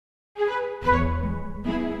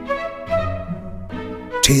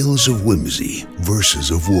Tales of Whimsy,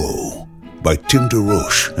 Verses of Woe by Tim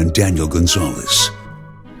DeRoche and Daniel Gonzalez.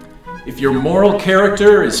 If your moral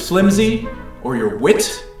character is flimsy, or your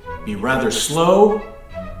wit be rather slow,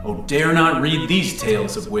 oh, dare not read these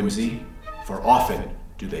tales of whimsy, for often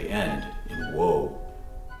do they end in woe.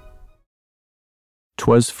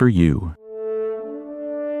 'Twas for you.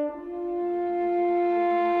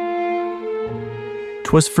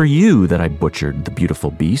 'Twas for you that I butchered the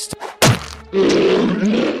beautiful beast,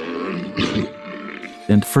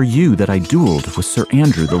 and for you that I dueled with Sir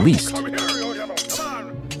Andrew the Least.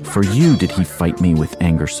 For you did he fight me with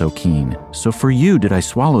anger so keen, so for you did I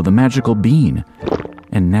swallow the magical bean.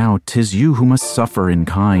 And now 'tis you who must suffer in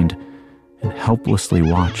kind, and helplessly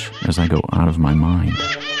watch as I go out of my mind.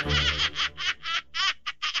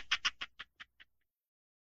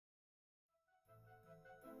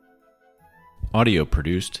 Audio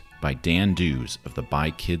produced by Dan Dews of the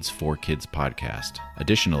By Kids for Kids podcast.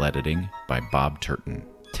 Additional editing by Bob Turton.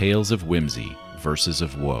 Tales of Whimsy, Verses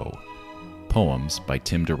of Woe. Poems by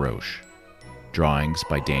Tim DeRoche. Drawings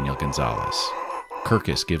by Daniel Gonzalez.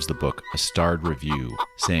 Kirkus gives the book a starred review,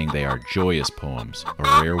 saying they are joyous poems,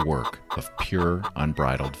 a rare work of pure,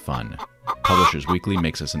 unbridled fun. Publishers Weekly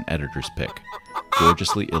makes us an editor's pick.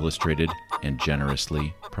 Gorgeously illustrated and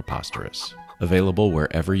generously preposterous. Available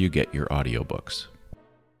wherever you get your audiobooks.